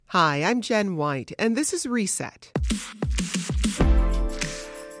Hi, I'm Jen White, and this is Reset.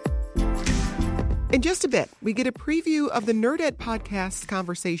 In just a bit, we get a preview of the Nerdette podcast's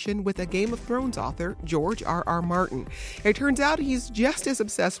conversation with a Game of Thrones author, George R.R. Martin. It turns out he's just as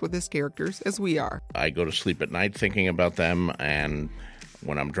obsessed with his characters as we are. I go to sleep at night thinking about them, and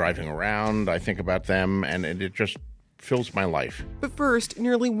when I'm driving around, I think about them, and it just fills my life. But first,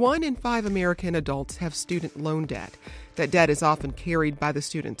 nearly 1 in 5 American adults have student loan debt. That debt is often carried by the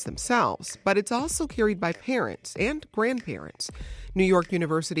students themselves, but it's also carried by parents and grandparents. New York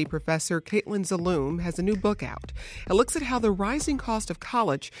University professor Caitlin Zaloom has a new book out. It looks at how the rising cost of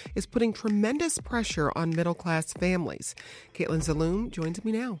college is putting tremendous pressure on middle-class families. Caitlin Zaloom joins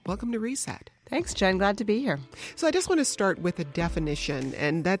me now. Welcome to Reset. Thanks, Jen. Glad to be here. So I just want to start with a definition,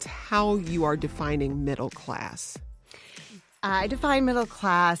 and that's how you are defining middle class. I define middle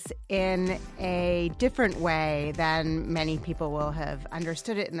class in a different way than many people will have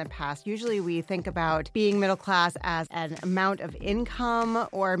understood it in the past. Usually we think about being middle class as an amount of income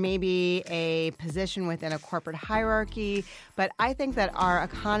or maybe a position within a corporate hierarchy. But I think that our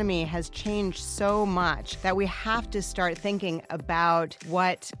economy has changed so much that we have to start thinking about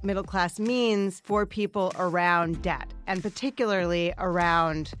what middle class means for people around debt, and particularly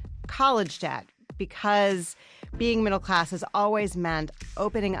around college debt, because being middle class has always meant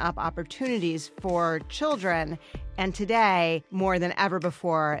opening up opportunities for children. And today, more than ever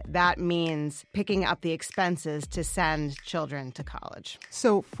before, that means picking up the expenses to send children to college.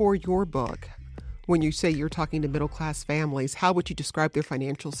 So for your book, when you say you're talking to middle class families, how would you describe their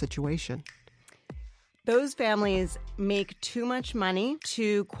financial situation? Those families make too much money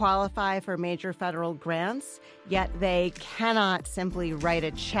to qualify for major federal grants, yet they cannot simply write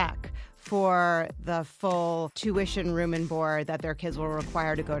a check for the full tuition, room, and board that their kids will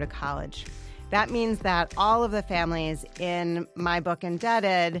require to go to college. That means that all of the families in my book,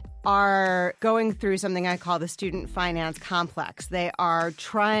 Indebted, are going through something I call the student finance complex. They are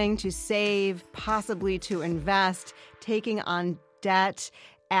trying to save, possibly to invest, taking on debt,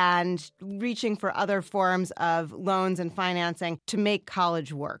 and reaching for other forms of loans and financing to make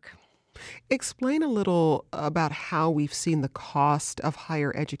college work. Explain a little about how we've seen the cost of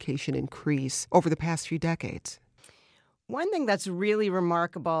higher education increase over the past few decades. One thing that's really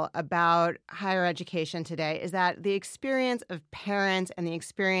remarkable about higher education today is that the experience of parents and the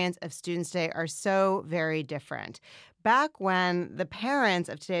experience of students today are so very different. Back when the parents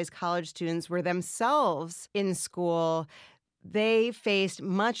of today's college students were themselves in school, they faced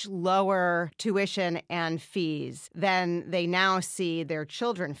much lower tuition and fees than they now see their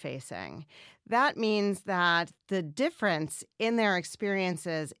children facing. That means that the difference in their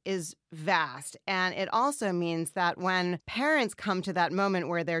experiences is vast. And it also means that when parents come to that moment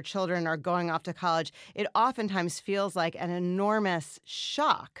where their children are going off to college, it oftentimes feels like an enormous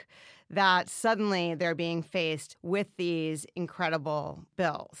shock that suddenly they're being faced with these incredible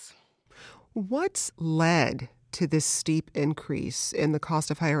bills. What's led to this steep increase in the cost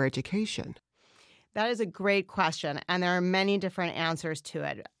of higher education? That is a great question, and there are many different answers to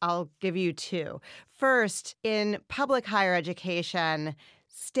it. I'll give you 2. First, in public higher education,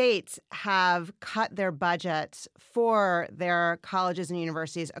 states have cut their budgets for their colleges and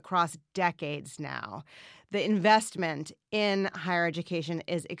universities across decades now. The investment in higher education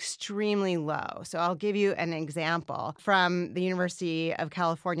is extremely low. So I'll give you an example from the University of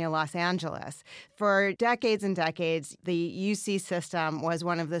California, Los Angeles. For decades and decades, the UC system was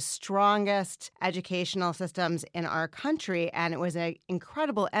one of the strongest educational systems in our country, and it was an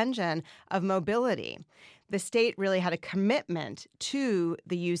incredible engine of mobility. The state really had a commitment to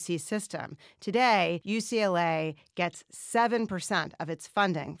the UC system. Today, UCLA gets 7% of its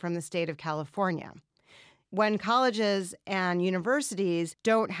funding from the state of California. When colleges and universities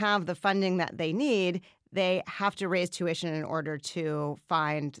don't have the funding that they need, they have to raise tuition in order to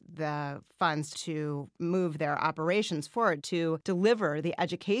find the funds to move their operations forward, to deliver the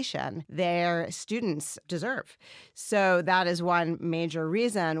education their students deserve. So that is one major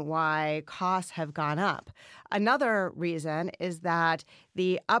reason why costs have gone up. Another reason is that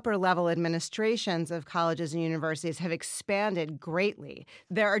the upper-level administrations of colleges and universities have expanded greatly.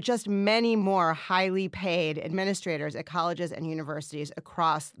 There are just many more highly paid administrators at colleges and universities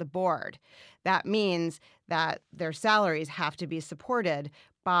across the board. That means that their salaries have to be supported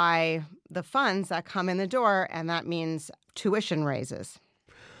by the funds that come in the door, and that means tuition raises.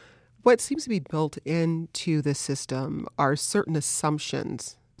 What seems to be built into the system are certain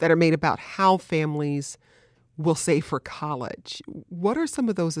assumptions that are made about how families will save for college. What are some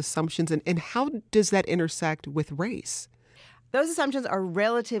of those assumptions, and how does that intersect with race? Those assumptions are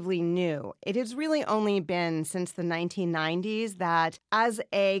relatively new. It has really only been since the 1990s that, as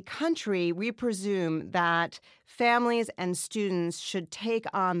a country, we presume that families and students should take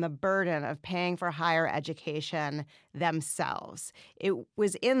on the burden of paying for higher education themselves. It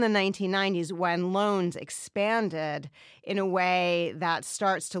was in the 1990s when loans expanded in a way that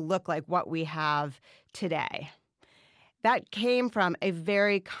starts to look like what we have today. That came from a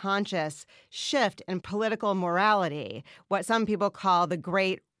very conscious shift in political morality, what some people call the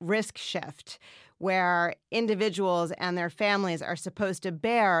great risk shift, where individuals and their families are supposed to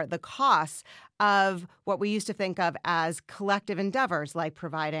bear the costs of what we used to think of as collective endeavors, like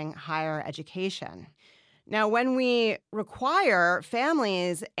providing higher education. Now, when we require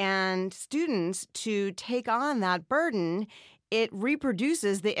families and students to take on that burden, it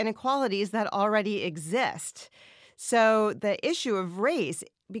reproduces the inequalities that already exist. So the issue of race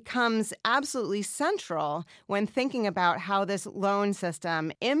becomes absolutely central when thinking about how this loan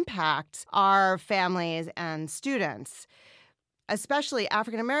system impacts our families and students. Especially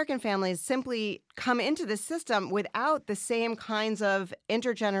African-American families simply come into the system without the same kinds of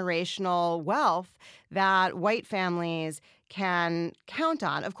intergenerational wealth that white families can count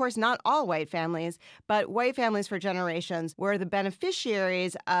on. Of course, not all white families, but white families for generations were the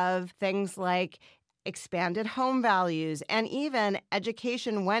beneficiaries of things like expanded home values and even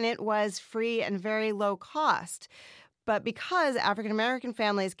education when it was free and very low cost. But because African-American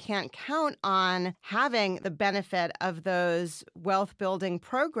families can't count on having the benefit of those wealth-building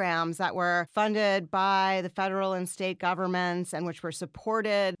programs that were funded by the federal and state governments and which were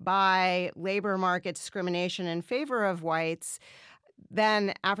supported by labor market discrimination in favor of whites,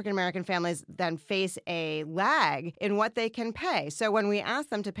 then African-American families then face a lag in what they can pay. So when we ask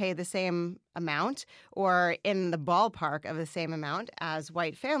them to pay the same amount or in the ballpark of the same amount as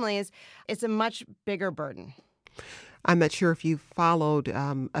white families, it's a much bigger burden. I'm not sure if you followed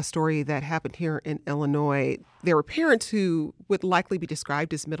a story that happened here in Illinois. There were parents who would likely be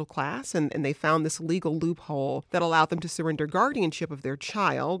described as middle class, and they found this legal loophole that allowed them to surrender guardianship of their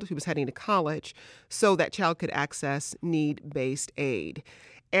child who was heading to college so that child could access need-based aid.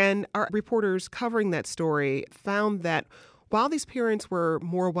 And our reporters covering that story found that while these parents were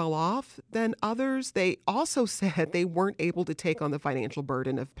more well off than others, they also said they weren't able to take on the financial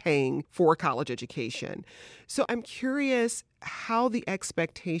burden of paying for college education. So I'm curious how the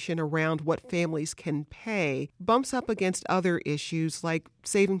expectation around what families can pay bumps up against other issues like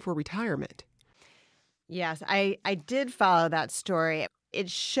saving for retirement. Yes, I did follow that story. It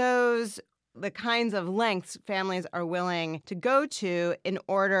shows the kinds of lengths families are willing to go to in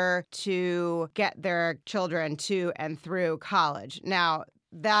order to get their children to and through college. Now,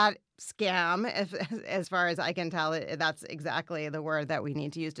 that scam, as far as I can tell, that's exactly the word that we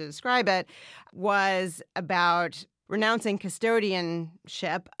need to use to describe it, was about renouncing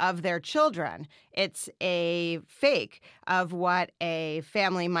custodianship of their children. It's a fake of what a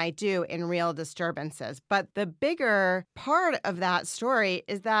family might do in real disturbances. But the bigger part of that story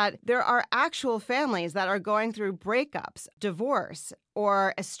is that there are actual families that are going through breakups, divorce,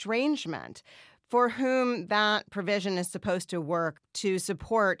 or estrangement, for whom that provision is supposed to work to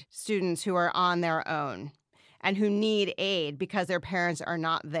support students who are on their own and who need aid because their parents are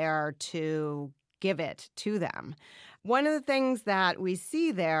not there to give it to them. One of the things that we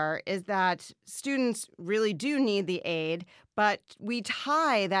see there is that students really do need the aid, but we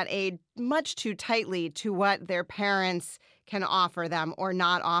tie that aid much too tightly to what their parents can offer them or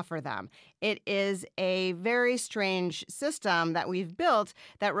not offer them. It is a very strange system that we've built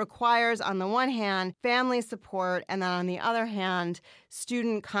that requires, on the one hand, family support, and then on the other hand,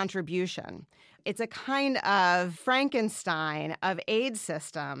 student contribution. It's a kind of Frankenstein of aid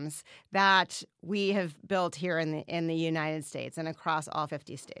systems that we have built here in the United States and across all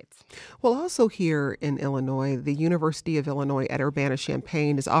 50 states. Well, also here in Illinois, the University of Illinois at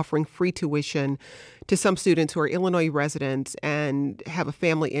Urbana-Champaign is offering free tuition to some students who are Illinois residents and have a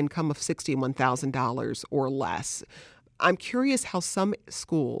family income of $61,000 or less. I'm curious how some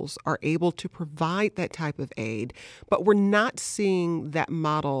schools are able to provide that type of aid, but we're not seeing that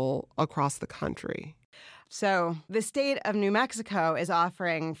model across the country. So the state of New Mexico is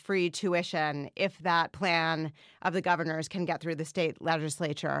offering free tuition if that plan of the governor's can get through the state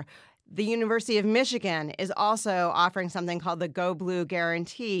legislature. The University of Michigan is also offering something called the Go Blue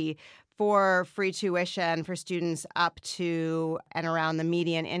Guarantee for free tuition for students up to and around the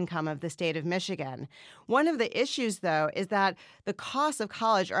median income of the state of Michigan. One of the issues, though, is that the costs of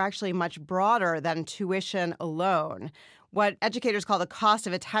college are actually much broader than tuition alone. What educators call the cost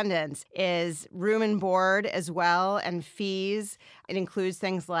of attendance is room and board as well, and fees. It includes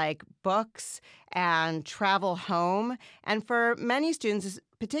things like books and travel home. And for many students,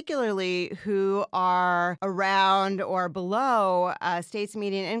 particularly who are around or below state's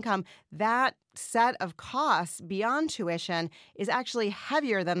median income, that set of costs beyond tuition is actually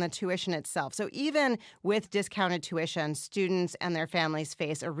heavier than the tuition itself. So even with discounted tuition, students and their families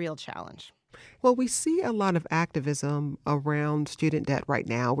face a real challenge. Well, we see a lot of activism around student debt right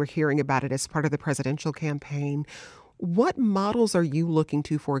now. We're hearing about it as part of the presidential campaign. What models are you looking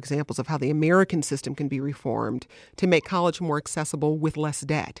to for examples of how the American system can be reformed to make college more accessible with less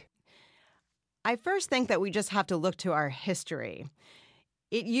debt? I first think that we just have to look to our history.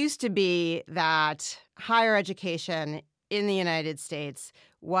 It used to be that higher education in the United States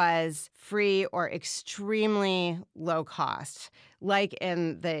was free or extremely low cost, like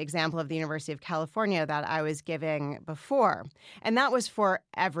in the example of the University of California that I was giving before. And that was for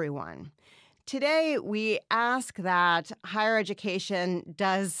everyone. Today, we ask that higher education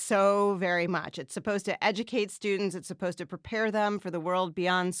does so very much. It's supposed to educate students. It's supposed to prepare them for the world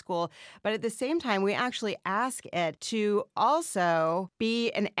beyond school. But at the same time, we actually ask it to also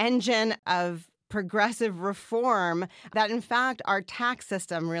be an engine of progressive reform that, in fact, our tax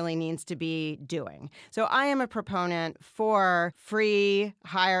system really needs to be doing. So I am a proponent for free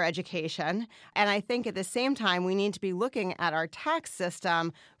higher education. And I think at the same time, we need to be looking at our tax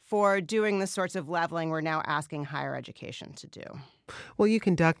system for doing the sorts of leveling we're now asking higher education to do. Well, you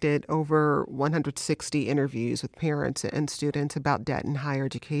conducted over 160 interviews with parents and students about debt in higher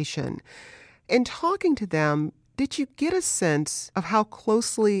education. In talking to them, did you get a sense of how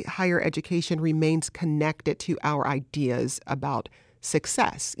closely higher education remains connected to our ideas about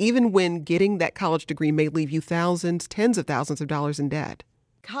success, even when getting that college degree may leave you thousands, tens of thousands of dollars in debt?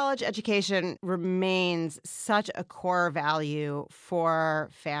 College education remains such a core value for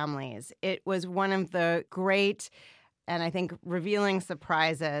families. It was one of the great and I think revealing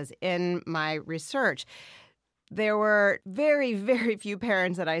surprises in my research. There were very, very few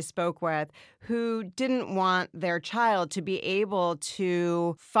parents that I spoke with who didn't want their child to be able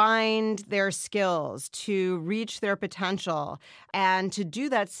to find their skills, to reach their potential, and to do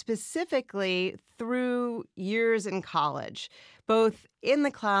that specifically through years in college, both in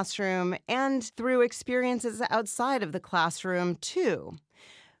the classroom and through experiences outside of the classroom, too.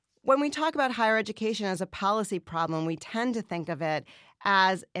 When we talk about higher education as a policy problem, we tend to think of it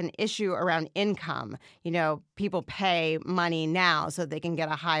as an issue around income. You know, people pay money now so they can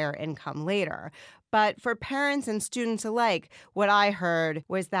get a higher income later. But for parents and students alike, what I heard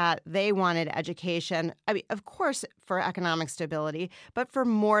was that they wanted education, I mean, of course, for economic stability, but for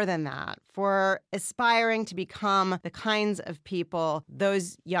more than that, for aspiring to become the kinds of people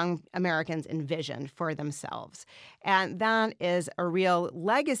those young Americans envisioned for themselves. And that is a real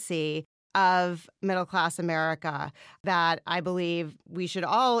legacy of middle-class America that I believe we should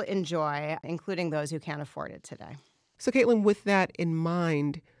all enjoy, including those who can't afford it today. So, Caitlin, with that in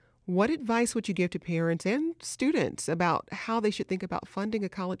mind, what advice would you give to parents and students about how they should think about funding a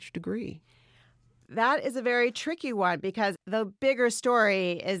college degree? That is a very tricky one because the bigger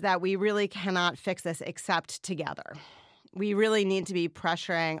story is that we really cannot fix this except together. We really need to be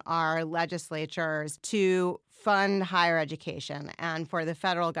pressuring our legislatures to fund higher education and for the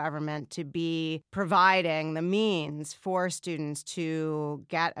federal government to be providing the means for students to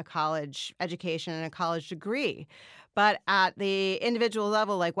get a college education and a college degree. But at the individual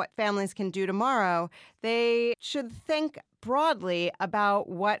level, like what families can do tomorrow, they should think broadly about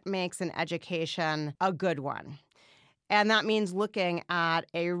what makes an education a good one. And that means looking at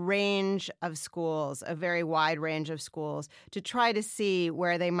a range of schools, a very wide range of schools, to try to see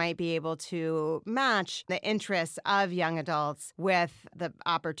where they might be able to match the interests of young adults with the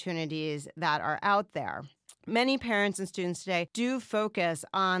opportunities that are out there. Many parents and students today do focus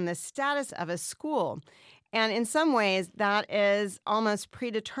on the status of a school. And in some ways, that is almost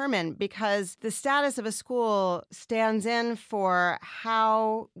predetermined because the status of a school stands in for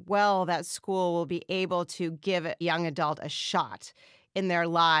how well that school will be able to give a young adult a shot in their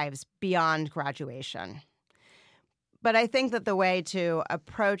lives beyond graduation. But I think that the way to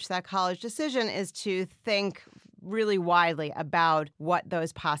approach that college decision is to think really widely about what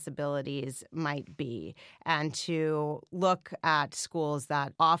those possibilities might be and to look at schools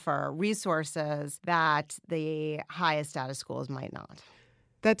that offer resources that the highest status schools might not.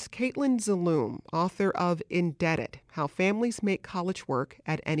 That's Caitlin Zaloom, author of Indebted, How Families Make College Work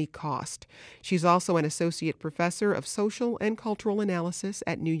at Any Cost. She's also an associate professor of social and cultural analysis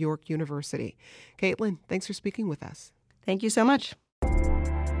at New York University. Caitlin, thanks for speaking with us. Thank you so much.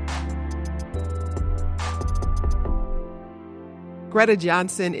 Greta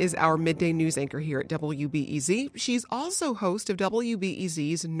Johnson is our midday news anchor here at WBEZ. She's also host of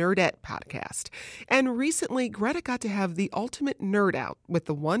WBEZ's Nerdette podcast. And recently, Greta got to have the ultimate nerd out with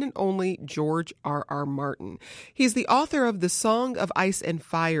the one and only George R.R. Martin. He's the author of the Song of Ice and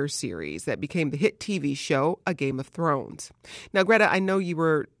Fire series that became the hit TV show A Game of Thrones. Now, Greta, I know you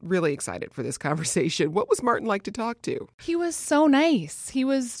were really excited for this conversation. What was Martin like to talk to? He was so nice. He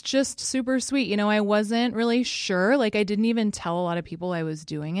was just super sweet. You know, I wasn't really sure. Like, I didn't even tell a lot of people I was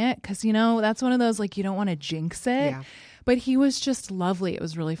doing it because, you know, that's one of those, like, you don't want to jinx it. Yeah. But he was just lovely. It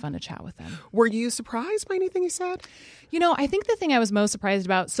was really fun to chat with him. Were you surprised by anything he said? You know, I think the thing I was most surprised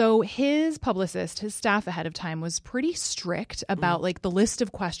about, so his publicist, his staff ahead of time was pretty strict about like the list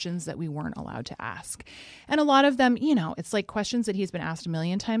of questions that we weren't allowed to ask. And a lot of them, you know, it's like questions that he's been asked a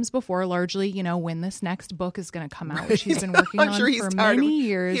million times before, largely, you know, when this next book is going to come out, which he's been working on for many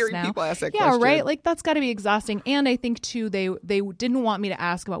years now. People ask that yeah, question. Right? Like that's got to be exhausting. And I think too, they didn't want me to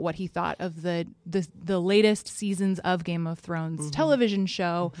ask about what he thought of the latest seasons of Game of Thrones television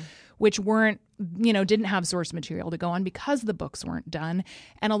show, which weren't, you know, didn't have source material to go on because the books weren't done.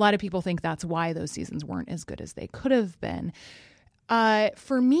 And a lot of people think that's why those seasons weren't as good as they could have been.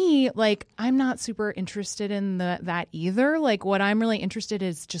 For me, like, I'm not super interested in that either. Like, what I'm really interested in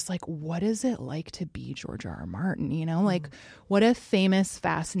is just like, what is it like to be George R.R. Martin? You know, like, what a famous,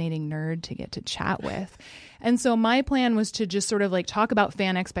 fascinating nerd to get to chat with. And so my plan was to just sort of like talk about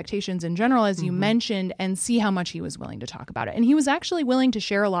fan expectations in general, as you mentioned, and see how much he was willing to talk about it. And he was actually willing to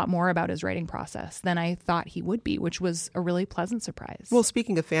share a lot more about his writing process than I thought he would be, which was a really pleasant surprise. Well,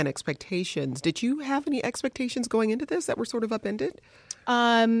 speaking of fan expectations, did you have any expectations going into this that were sort of upended?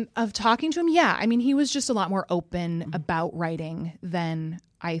 Of talking to him, yeah. I mean, he was just a lot more open about writing than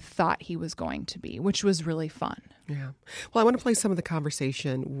I thought he was going to be, which was really fun. Yeah. Well, I want to play some of the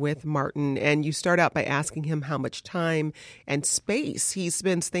conversation with Martin, and you start out by asking him how much time and space he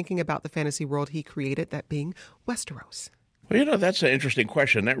spends thinking about the fantasy world he created, that being Westeros. Well, you know, that's an interesting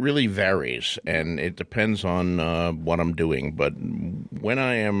question. That really varies, and it depends on what I'm doing. But when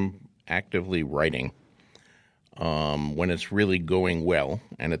I am actively writing, when it's really going well,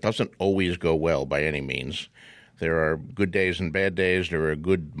 and it doesn't always go well by any means, there are good days and bad days, there are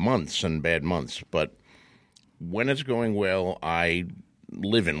good months and bad months, but when it's going well, I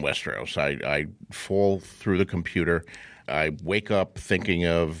live in Westeros. I fall through the computer. I wake up thinking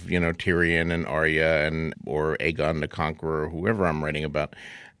of, you know, Tyrion and Arya or Aegon the Conqueror, whoever I'm writing about,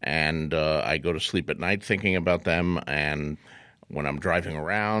 and I go to sleep at night thinking about them, and when I'm driving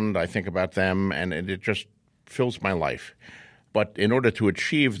around, I think about them, and it just fills my life. But in order to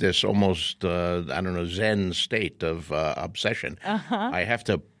achieve this almost, Zen state of obsession, I have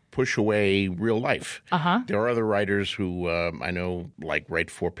to push away real life. There are other writers who I know write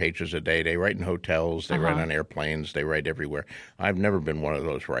 4 pages a day. They write in hotels. They write on airplanes. They write everywhere. I've never been one of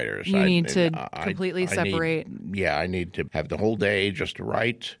those writers. You need to completely separate. I need to have the whole day just to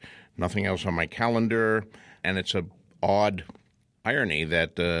write, nothing else on my calendar. And it's a odd irony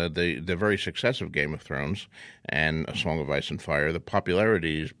that the very success of Game of Thrones and A Song of Ice and Fire, the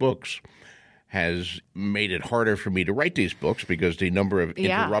popularity of these books, has made it harder for me to write these books because the number of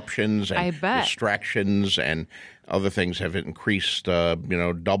interruptions and distractions and other things have increased,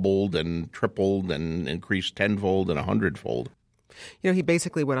 doubled and tripled and increased tenfold and 100-fold. You know, he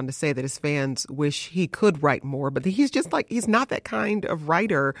basically went on to say that his fans wish he could write more, but he's just he's not that kind of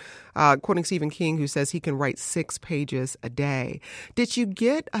writer, quoting Stephen King, who says he can write 6 pages a day. Did you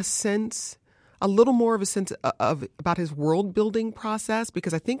get a little more of a sense of about his world building process?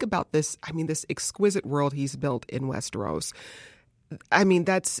 Because I think about this exquisite world he's built in Westeros. I mean,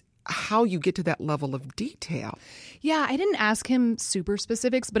 that's how you get to that level of detail. Yeah, I didn't ask him super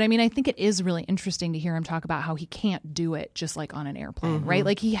specifics, but I mean, I think it is really interesting to hear him talk about how he can't do it just like on an airplane, right?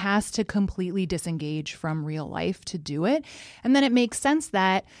 Like he has to completely disengage from real life to do it. And then it makes sense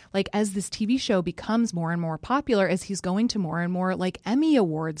that like as this TV show becomes more and more popular, as he's going to more and more like Emmy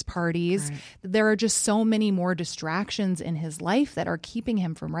Awards parties, there are just so many more distractions in his life that are keeping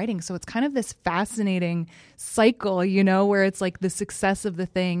him from writing. So it's kind of this fascinating cycle, you know, where it's like the success of the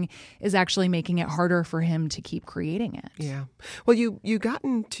thing is actually making it harder for him to keep creating it. Yeah. Well, you got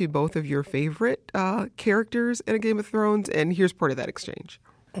into both of your favorite characters in A Game of Thrones, and here's part of that exchange.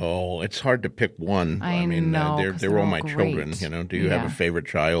 Oh, it's hard to pick one. I mean, they're all my children. You know, do you have a favorite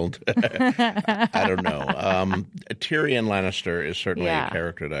child? I don't know. Tyrion Lannister is certainly a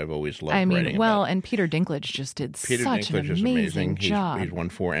character that I've always loved writing about. And Peter Dinklage just did such an amazing job. He's won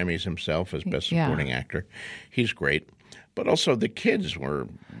 4 Emmys himself as Best Supporting Actor. He's great. But also the kids were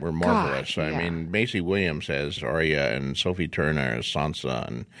marvelous. God, I mean, Maisie Williams as Arya and Sophie Turner as Sansa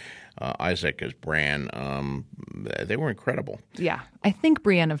and Isaac as Bran. They were incredible. Yeah. I think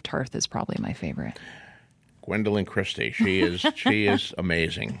Brienne of Tarth is probably my favorite. Gwendolyn Christie. She is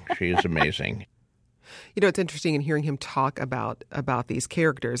amazing. She is amazing. You know, it's interesting in hearing him talk about these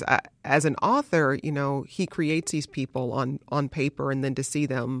characters. As an author, you know, he creates these people on paper, and then to see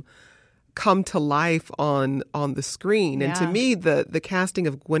them come to life on the screen. Yeah. And to me, the casting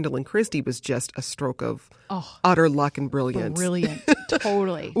of Gwendolyn Christie was just a stroke of utter luck and brilliance. Brilliant.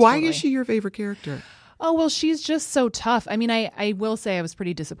 Totally. Why totally. is she your favorite character? Oh, well, she's just so tough. I mean, I will say I was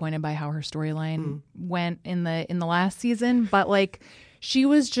pretty disappointed by how her storyline went in the last season, but like she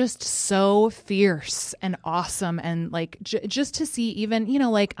was just so fierce and awesome. And like just to see even, you know,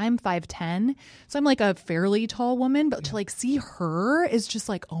 like I'm 5'10", so I'm like a fairly tall woman, but to like see her is just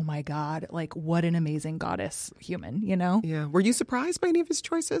like, oh my God, like what an amazing goddess human, you know? Yeah. Were you surprised by any of his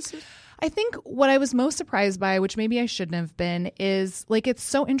choices? I think what I was most surprised by, which maybe I shouldn't have been, is like it's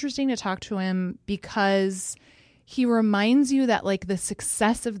so interesting to talk to him because he reminds you that like the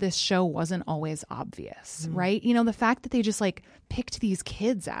success of this show wasn't always obvious, right? You know, the fact that they just like picked these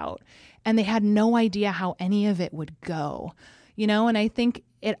kids out and they had no idea how any of it would go, you know? And I think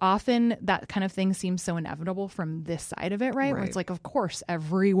it often, that kind of thing seems so inevitable from this side of it, right? Where it's like, of course,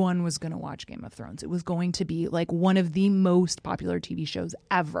 everyone was going to watch Game of Thrones. It was going to be like one of the most popular TV shows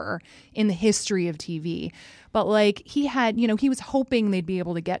ever in the history of TV. But like he had, you know, he was hoping they'd be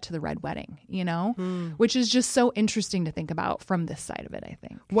able to get to the Red Wedding, you know, which is just so interesting to think about from this side of it, I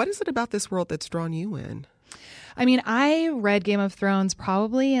think. What is it about this world that's drawn you in? I mean, I read Game of Thrones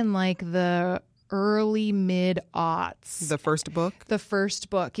probably in like the early mid-aughts. The first book? The first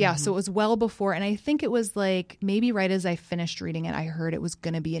book, yeah. So it was well before. And I think it was like maybe right as I finished reading it, I heard it was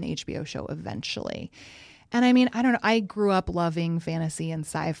going to be an HBO show eventually. And I mean, I don't know. I grew up loving fantasy and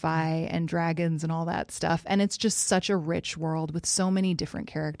sci-fi and dragons and all that stuff. And it's just such a rich world with so many different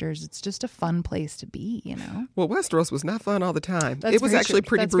characters. It's just a fun place to be, you know? Well, Westeros was not fun all the time. That's it was very actually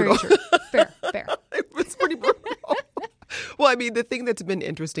true. pretty That's brutal. Very true. Fair. It was pretty brutal. Well, I mean, the thing that's been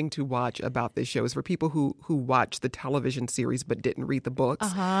interesting to watch about this show is for people who watched the television series but didn't read the books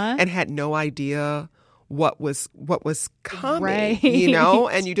and had no idea what was coming, you know,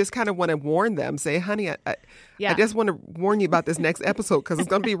 and you just kind of want to warn them, say, honey, I just want to warn you about this next episode because it's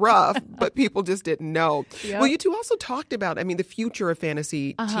going to be rough, but people just didn't know. Yep. Well, you two also talked about, I mean, the future of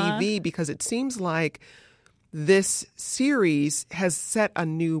fantasy TV, because it seems like this series has set a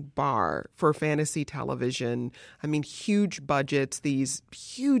new bar for fantasy television. I mean, huge budgets, these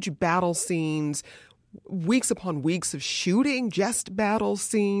huge battle scenes, weeks upon weeks of shooting, just battle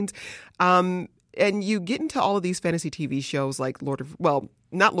scenes. And you get into all of these fantasy TV shows like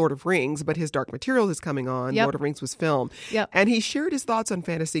not Lord of Rings, but his Dark Materials is coming on. Yep. Lord of Rings was filmed. Yep. And he shared his thoughts on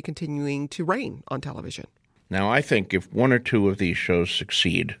fantasy continuing to reign on television. Now, I think if one or two of these shows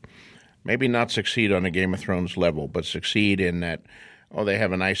succeed, maybe not succeed on a Game of Thrones level, but succeed in that, they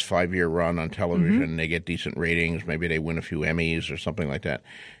have a nice 5-year run on television, they get decent ratings, maybe they win a few Emmys or something like that.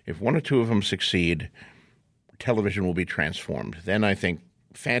 If one or two of them succeed, television will be transformed. Then I think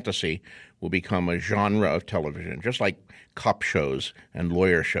fantasy will become a genre of television, just like cop shows and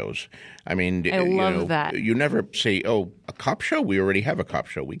lawyer shows. I mean, I love that. You never say, a cop show? We already have a cop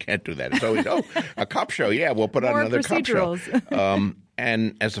show. We can't do that. It's always, a cop show. Yeah, we'll put on another cop show.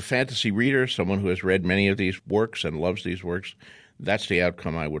 And as a fantasy reader, someone who has read many of these works and loves these works, that's the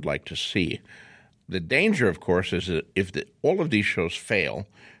outcome I would like to see. The danger, of course, is that if all of these shows fail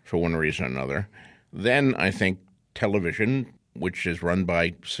for one reason or another, then I think television, which is run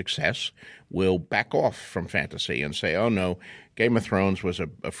by success, will back off from fantasy and say, oh, no, Game of Thrones was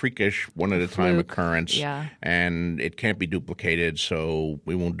a freakish, one-at-a-time occurrence, and it can't be duplicated, so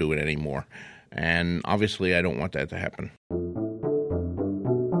we won't do it anymore. And obviously, I don't want that to happen.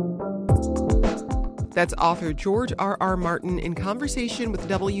 That's author George R.R. Martin in conversation with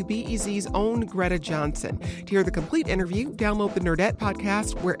WBEZ's own Greta Johnson. To hear the complete interview, download the Nerdette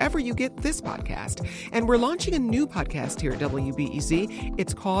podcast wherever you get this podcast. And we're launching a new podcast here at WBEZ.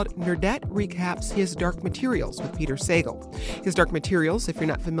 It's called Nerdette Recaps His Dark Materials with Peter Sagal. His Dark Materials, if you're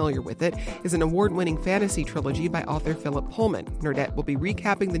not familiar with it, is an award-winning fantasy trilogy by author Philip Pullman. Nerdette will be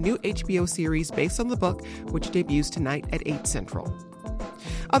recapping the new HBO series based on the book, which debuts tonight at 8 Central.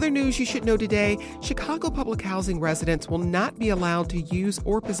 Other news you should know today, Chicago public housing residents will not be allowed to use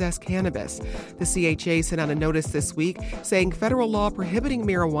or possess cannabis. The CHA sent out a notice this week saying federal law prohibiting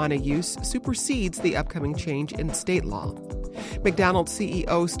marijuana use supersedes the upcoming change in state law. McDonald's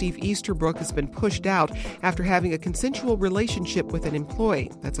CEO Steve Easterbrook has been pushed out after having a consensual relationship with an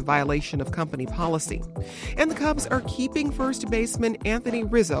employee. That's a violation of company policy. And the Cubs are keeping first baseman Anthony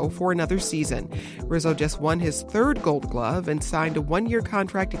Rizzo for another season. Rizzo just won his third Gold Glove and signed a one-year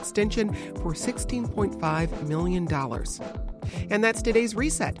contract extension for $16.5 million. And that's today's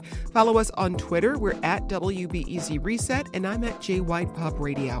Reset. Follow us on Twitter. We're at WBEZ Reset, and I'm at J White Pub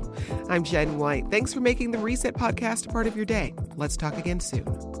Radio. I'm Jen White. Thanks for making the Reset podcast a part of your day. Let's talk again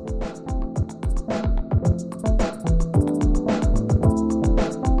soon.